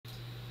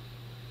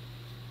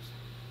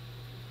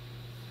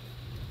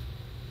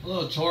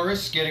Hello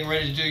Taurus, getting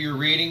ready to do your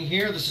reading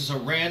here. This is a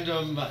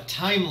random,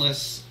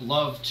 timeless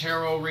love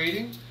tarot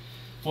reading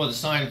for the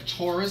sign of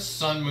Taurus,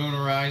 Sun, Moon,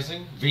 or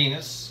Rising,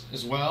 Venus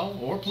as well,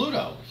 or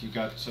Pluto. If you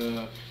got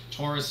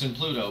Taurus and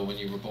Pluto when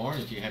you were born,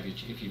 if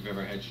you've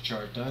ever had your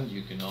chart done,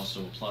 you can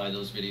also apply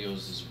those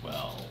videos as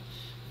well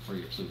for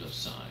your Pluto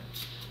sign.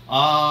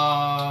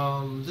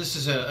 This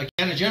is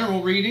again a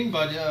general reading,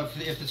 but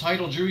if the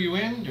title drew you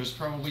in, there's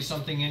probably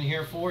something in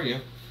here for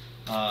you.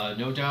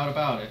 No doubt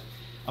about it.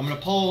 I'm going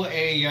to pull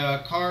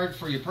a card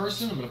for your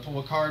person. I'm going to pull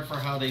a card for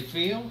how they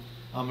feel.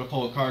 I'm going to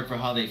pull a card for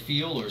how they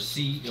feel or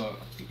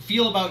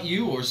feel about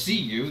you or see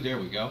you. There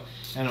we go.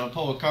 And I'll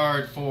pull a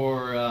card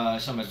for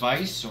some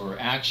advice or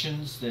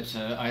actions that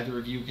either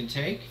of you can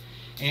take.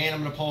 And I'm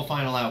going to pull a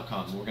final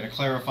outcome. We're going to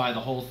clarify the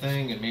whole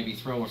thing and maybe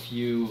throw a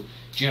few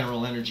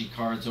general energy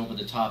cards over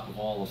the top of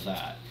all of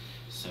that.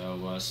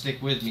 So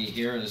stick with me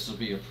here. This will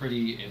be a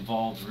pretty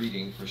involved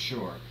reading for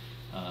sure.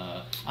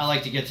 I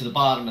like to get to the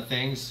bottom of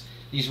things.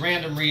 These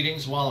random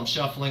readings, while I'm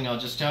shuffling, I'll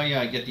just tell you,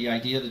 I get the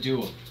idea to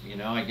do them. You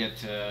know, I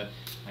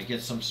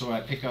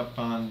pick up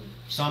on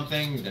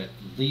something that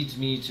leads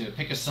me to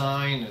pick a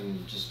sign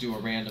and just do a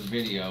random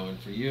video. And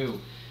for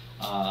you,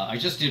 I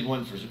just did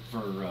one for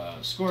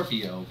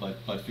Scorpio,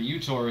 but for you,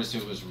 Taurus,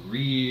 it was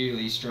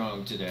really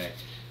strong today.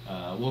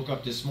 Woke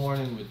up this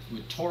morning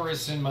with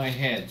Taurus in my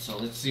head, so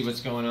let's see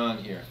what's going on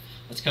here.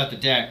 Let's cut the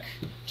deck.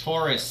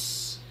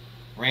 Taurus,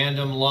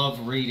 random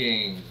love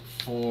reading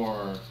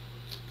for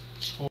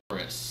Taurus.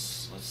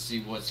 Let's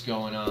see what's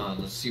going on.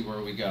 Let's see where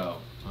we go.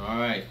 All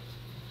right,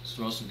 let's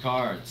throw some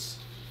cards.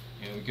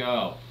 Here we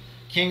go.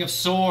 King of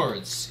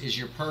Swords is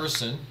your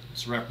person.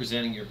 It's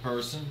representing your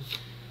person.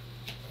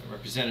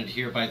 Represented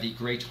here by the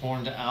Great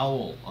Horned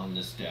Owl on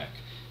this deck.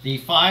 The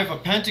Five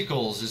of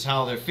Pentacles is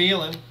how they're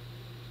feeling.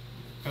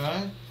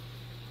 Okay.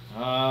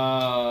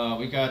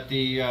 We got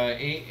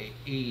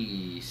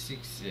the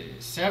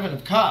Seven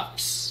of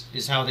Cups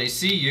is how they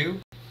see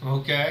you.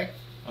 Okay.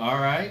 All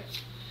right.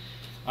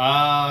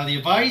 The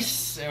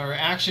advice or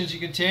actions you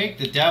can take,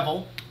 the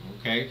Devil,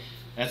 okay,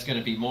 that's going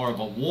to be more of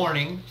a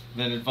warning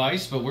than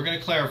advice, but we're going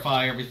to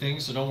clarify everything,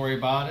 so don't worry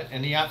about it.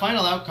 And the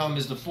final outcome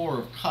is the Four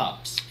of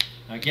Cups.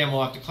 Now, again,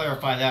 we'll have to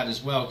clarify that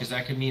as well, because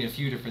that could mean a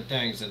few different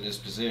things in this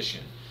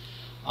position.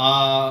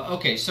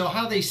 Okay, so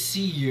how they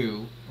see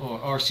you,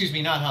 or excuse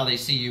me, not how they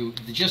see you,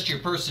 just your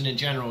person in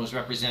general is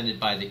represented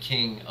by the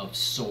King of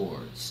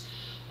Swords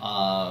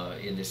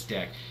in this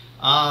deck.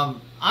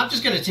 I'm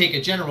just going to take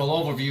a general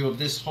overview of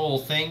this whole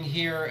thing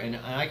here, and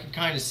I can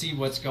kind of see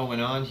what's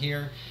going on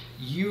here.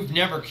 You've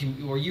never,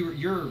 or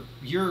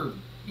you're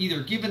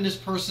either given this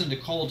person the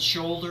cold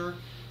shoulder,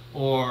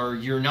 or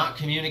you're not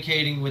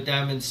communicating with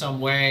them in some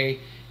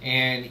way,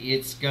 and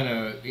it's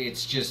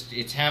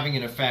having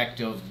an effect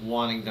of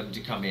wanting them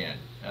to come in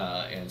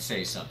and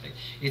say something.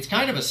 It's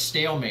kind of a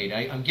stalemate.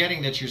 I'm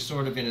getting that you're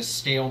sort of in a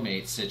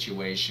stalemate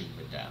situation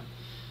with them.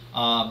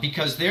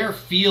 Because they're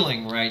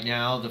feeling right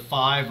now the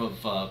Five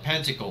of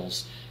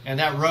Pentacles, and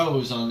that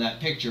rose on that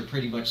picture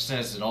pretty much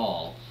says it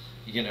all.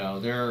 You know,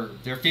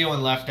 they're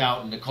feeling left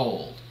out in the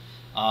cold.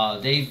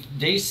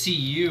 They see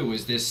you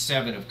as this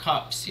Seven of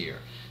Cups here,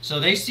 so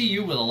they see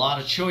you with a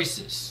lot of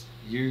choices.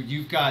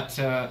 You've got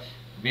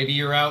maybe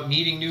you're out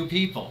meeting new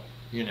people.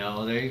 You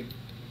know, they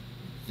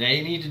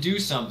need to do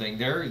something.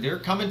 They're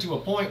coming to a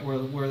point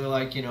where they're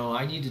like, you know,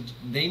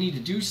 they need to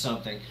do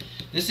something.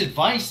 This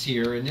advice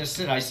here, and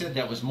I said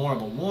that was more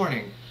of a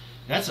warning.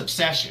 That's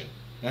obsession.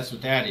 That's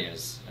what that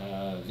is.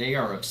 They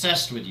are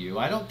obsessed with you.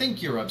 I don't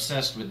think you're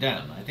obsessed with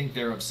them. I think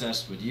they're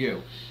obsessed with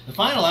you. The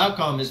final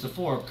outcome is the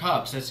Four of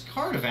Cups. That's a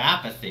card of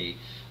apathy,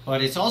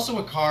 but it's also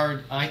a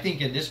card, I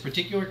think in this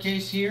particular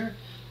case here,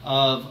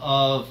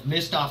 of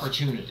missed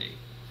opportunity.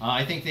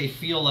 I think they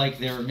feel like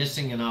they're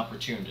missing an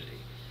opportunity.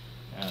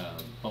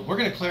 But we're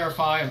going to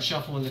clarify. I'm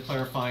shuffling the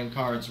clarifying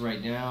cards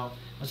right now.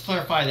 Let's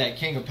clarify that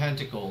King of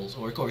Pentacles,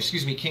 or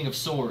excuse me, King of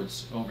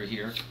Swords over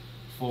here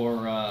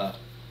for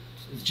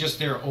just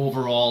their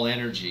overall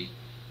energy.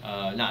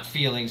 Not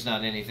feelings,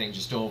 not anything,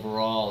 just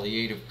overall. The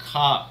Eight of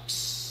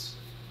Cups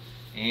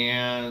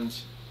and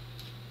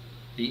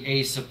the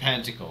Ace of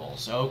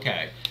Pentacles.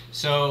 Okay,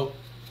 so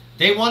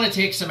they want to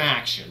take some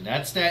action.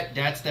 That's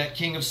that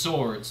King of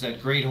Swords, that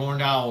Great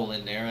Horned Owl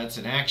in there. That's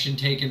an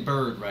action-taking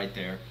bird right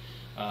there.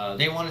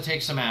 They want to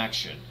take some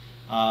action,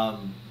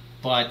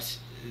 but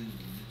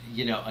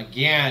you know,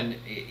 again,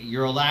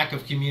 your lack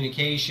of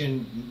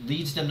communication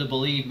leads them to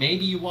believe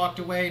maybe you walked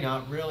away.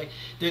 Not really.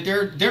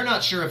 They're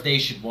not sure if they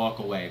should walk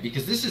away,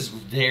 because this is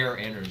their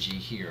energy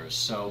here.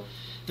 So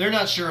they're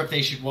not sure if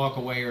they should walk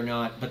away or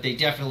not, but they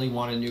definitely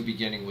want a new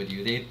beginning with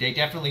you. They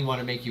definitely want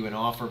to make you an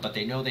offer, but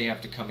they know they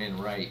have to come in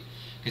right,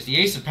 because the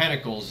Ace of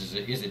Pentacles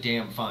is a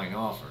damn fine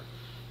offer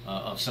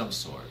of some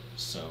sort.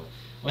 So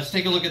let's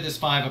take a look at this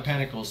Five of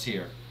Pentacles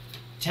here.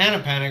 Ten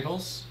of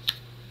Pentacles,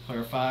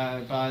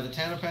 clarified by the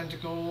Ten of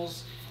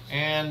Pentacles,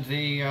 and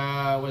the,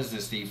 what is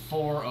this, the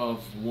Four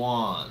of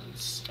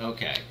Wands.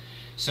 Okay,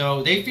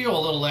 so they feel a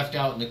little left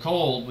out in the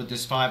cold with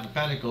this Five of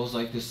Pentacles,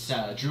 like this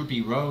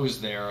droopy rose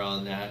there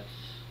on that.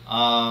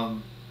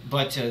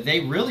 but they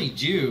really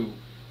do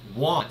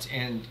want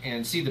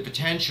and see the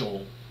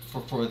potential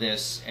for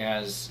this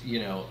as, you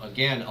know,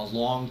 again, a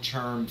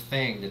long-term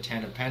thing. The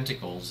Ten of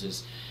Pentacles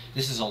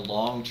this is a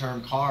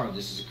long-term card.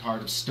 This is a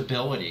card of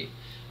stability.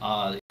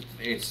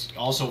 It's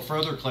also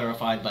further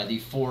clarified by the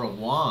Four of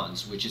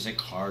Wands, which is a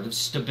card of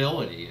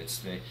stability.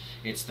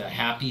 It's the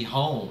happy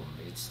home.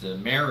 It's the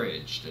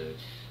marriage.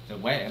 The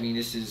way. I mean,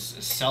 this is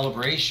a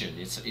celebration.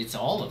 It's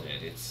all of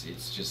it.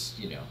 It's just,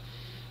 you know,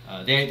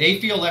 they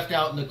feel left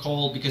out in the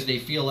cold because they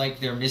feel like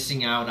they're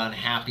missing out on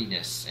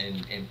happiness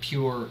and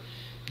pure,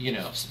 you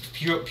know,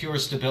 pure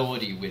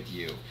stability with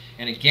you.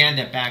 And again,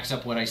 that backs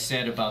up what I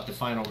said about the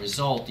final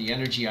result. The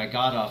energy I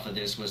got off of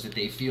this was that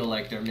they feel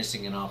like they're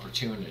missing an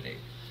opportunity.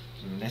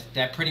 And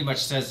that pretty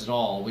much says it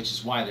all, which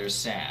is why they're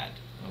sad.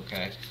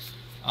 Okay.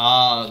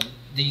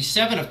 The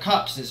Seven of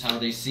Cups is how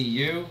they see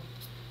you.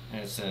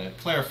 And it's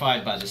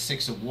clarified by the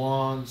Six of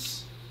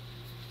Wands,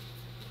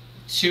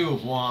 Two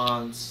of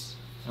Wands.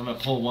 I'm going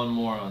to pull one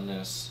more on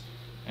this.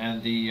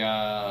 And the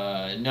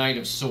Knight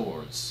of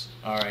Swords.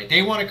 All right.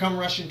 They want to come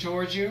rushing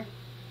towards you.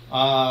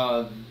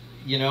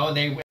 You know,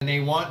 and they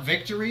want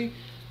victory.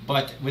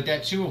 But with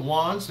that Two of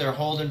Wands, they're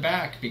holding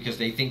back because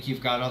they think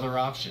you've got other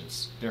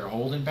options. They're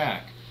holding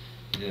back.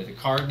 The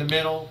card in the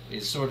middle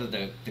is sort of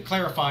the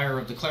clarifier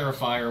of the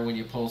clarifier when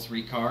you pull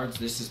three cards.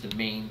 This is the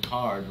main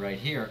card right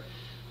here.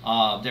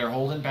 They're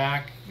holding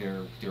back.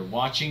 They're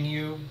watching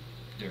you.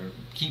 They're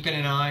keeping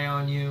an eye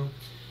on you.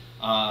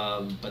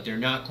 But they're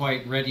not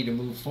quite ready to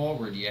move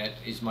forward yet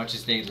as much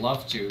as they'd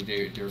love to.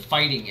 They're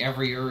fighting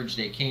every urge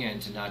they can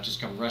to not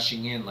just come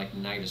rushing in like the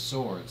Knight of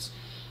Swords.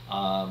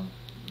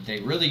 They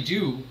really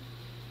do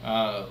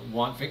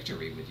want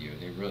victory with you.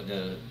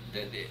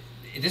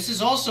 This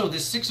is also,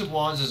 this Six of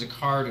Wands is a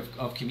card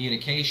of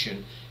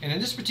communication. And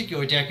in this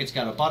particular deck, it's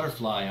got a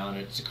butterfly on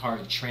it. It's a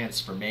card of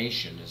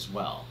transformation as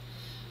well.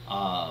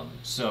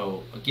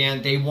 So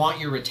again, they want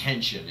your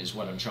attention is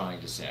what I'm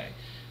trying to say.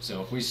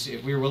 So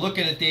if we were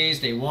looking at these,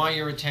 they want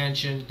your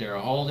attention. They're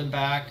holding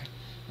back,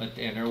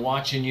 and they're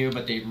watching you,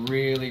 but they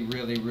really,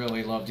 really,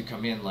 really love to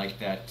come in like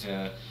that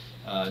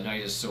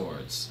Knight of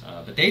Swords.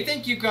 But they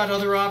think you've got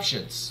other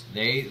options.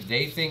 They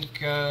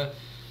think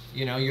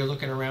you know, you're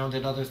looking around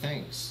at other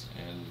things.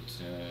 And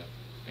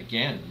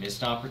again,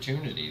 missed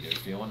opportunity. They're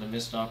feeling the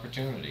missed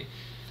opportunity.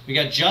 We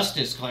got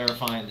Justice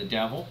clarifying the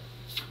Devil.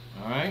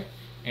 All right.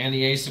 And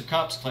the Ace of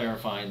Cups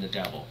clarifying the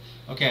Devil.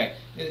 Okay.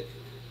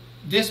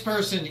 This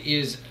person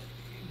is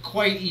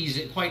quite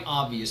easy, quite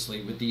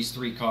obviously, with these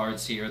three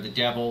cards here, the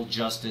Devil,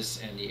 Justice,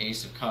 and the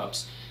Ace of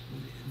Cups,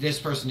 this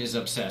person is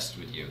obsessed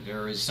with you.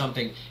 There is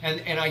something,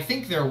 and I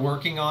think they're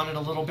working on it a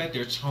little bit.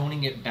 They're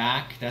toning it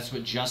back. That's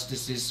what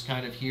Justice is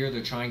kind of here.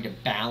 They're trying to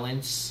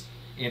balance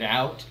it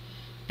out,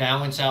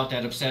 balance out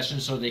that obsession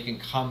so they can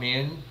come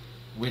in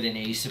with an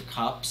Ace of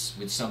Cups,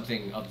 with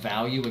something of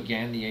value.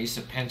 Again, the Ace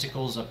of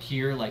Pentacles up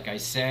here, like I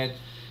said,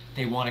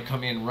 they want to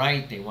come in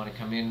right. They want to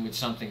come in with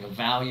something of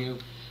value.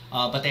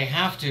 But they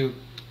have to,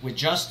 with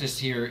Justice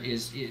here,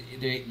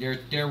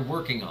 they're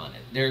working on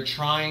it. They're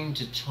trying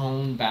to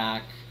tone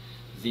back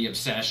the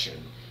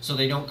obsession so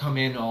they don't come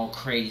in all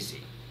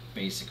crazy,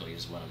 basically,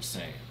 is what I'm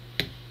saying.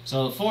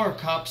 So the Four of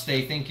Cups,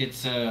 they think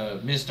it's a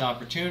missed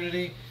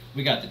opportunity.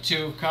 We got the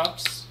Two of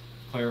Cups,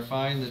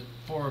 clarifying the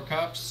Four of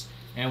Cups.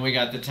 And we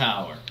got the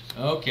Tower.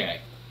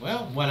 Okay.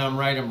 Well, when I'm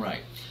right, I'm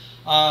right.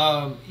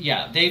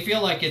 Yeah, they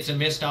feel like it's a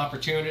missed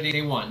opportunity.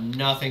 They want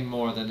nothing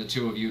more than the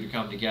two of you to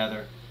come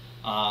together.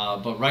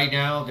 But right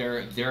now,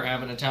 they're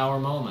having a Tower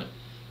moment.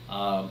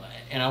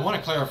 And I want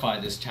to clarify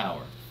this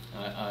Tower.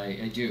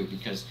 I do,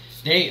 because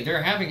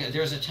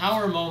there's a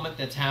Tower moment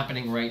that's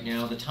happening right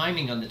now. The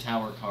timing on the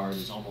Tower card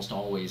is almost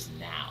always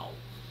now.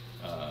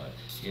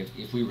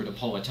 If we were to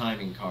pull a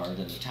timing card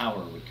and the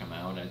Tower would come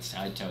out,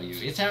 I'd tell you,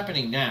 it's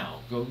happening now.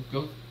 Go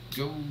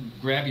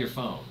grab your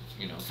phone,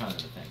 you know, kind of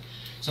a thing.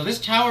 So this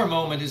Tower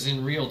moment is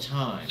in real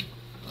time.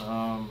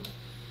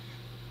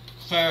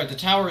 The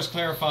Tower is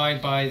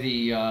clarified by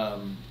the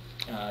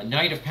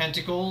Knight of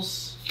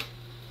Pentacles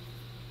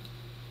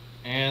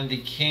and the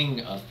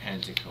King of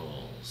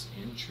Pentacles.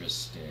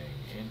 Interesting,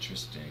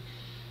 interesting.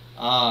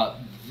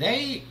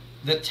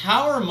 The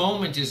Tower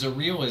moment is a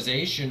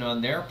realization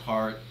on their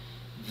part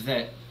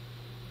that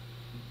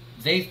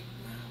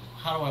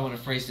how do I want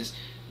to phrase this?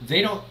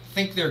 They don't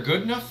think they're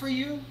good enough for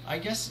you, I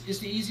guess is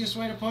the easiest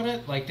way to put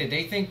it. Like that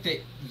they think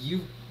that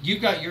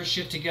you've got your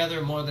shit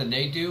together more than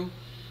they do.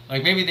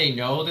 Like maybe they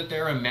know that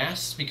they're a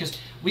mess, because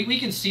we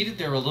can see that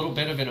they're a little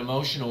bit of an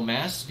emotional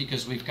mess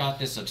because we've got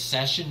this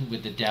obsession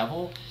with the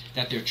Devil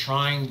that they're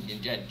trying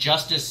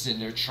Justice,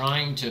 and they're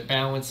trying to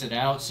balance it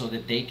out so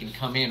that they can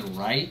come in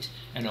right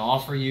and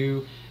offer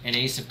you an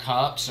Ace of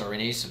Cups or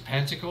an Ace of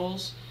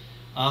Pentacles.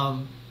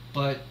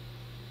 But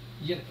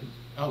you know,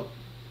 oh,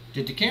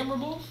 did the camera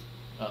move?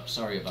 Oh,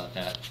 sorry about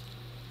that.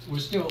 We're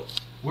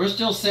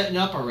still setting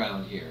up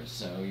around here,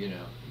 so you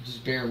know,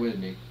 just bear with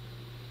me.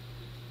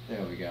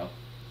 There we go.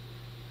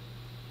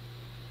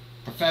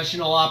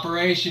 Professional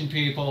operation,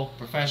 people.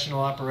 Professional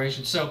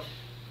operation. So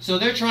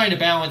they're trying to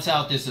balance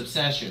out this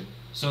obsession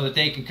so that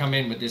they can come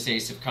in with this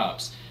Ace of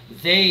Cups.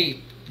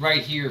 they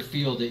right here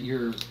feel that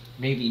you're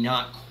maybe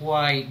not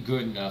quite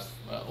good enough,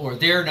 or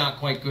they're not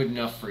quite good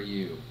enough for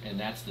you, and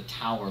that's the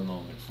Tower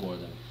moment for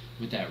them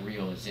with that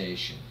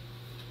realization.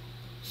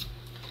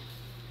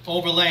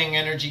 Overlaying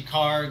energy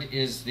card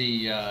is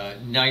the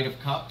Knight of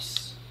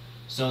Cups,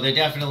 so they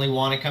definitely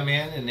want to come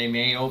in, and they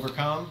may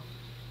overcome,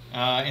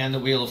 and the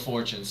Wheel of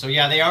Fortune. So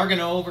yeah, they are going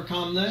to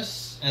overcome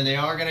this, and they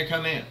are going to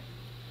come in.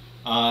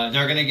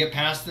 They're going to get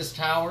past this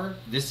Tower.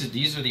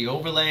 These are the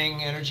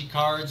overlaying energy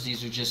cards.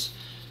 These are just,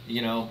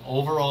 you know,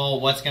 overall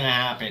what's going to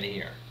happen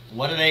here.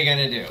 What are they going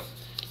to do?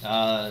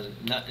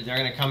 They're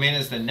going to come in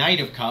as the Knight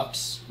of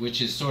Cups,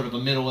 which is sort of a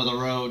middle of the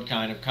road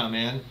kind of come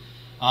in.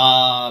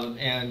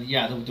 And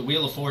yeah, the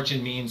Wheel of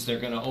Fortune means they're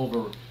going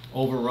to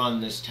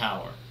overrun this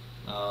Tower.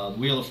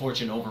 Wheel of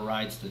Fortune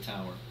overrides the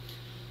Tower.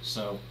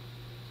 So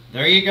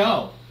there you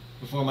go.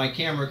 Before my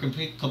camera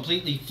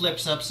completely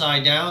flips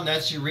upside down,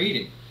 that's your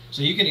reading.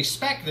 So you can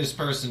expect this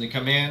person to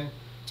come in.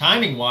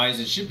 Timing-wise,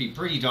 it should be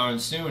pretty darn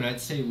soon. I'd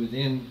say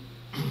within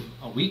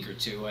a week or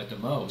two at the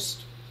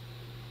most.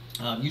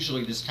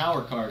 Usually this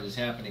Tower card is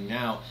happening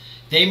now.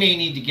 They may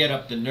need to get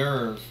up the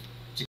nerve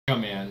to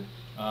come in,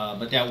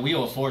 but that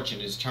Wheel of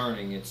Fortune is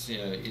turning.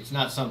 It's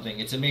not something.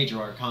 It's a major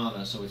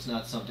arcana, so it's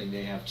not something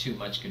they have too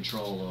much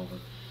control over.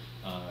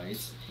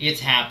 It's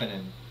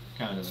happening,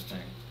 kind of a thing.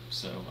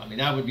 So I mean,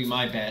 that would be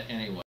my bet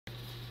anyway,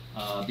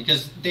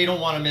 because they don't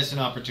want to miss an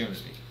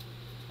opportunity.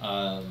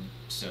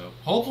 So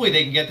hopefully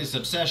they can get this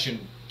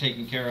obsession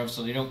taken care of,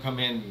 so they don't come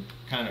in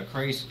kind of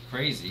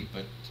crazy.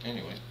 But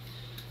anyway,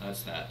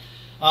 that's that.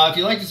 If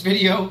you like this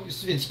video,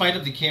 in spite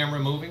of the camera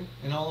moving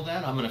and all of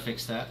that, I'm going to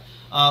fix that.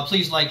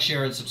 Please like,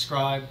 share, and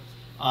subscribe.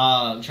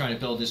 I'm trying to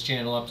build this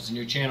channel up as a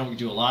new channel. We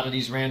do a lot of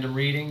these random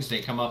readings.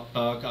 They come up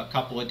a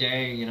couple a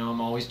day. You know,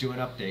 I'm always doing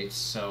updates.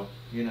 So,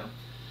 you know.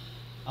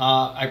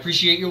 I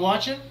appreciate you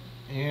watching,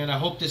 and I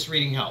hope this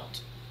reading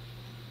helped.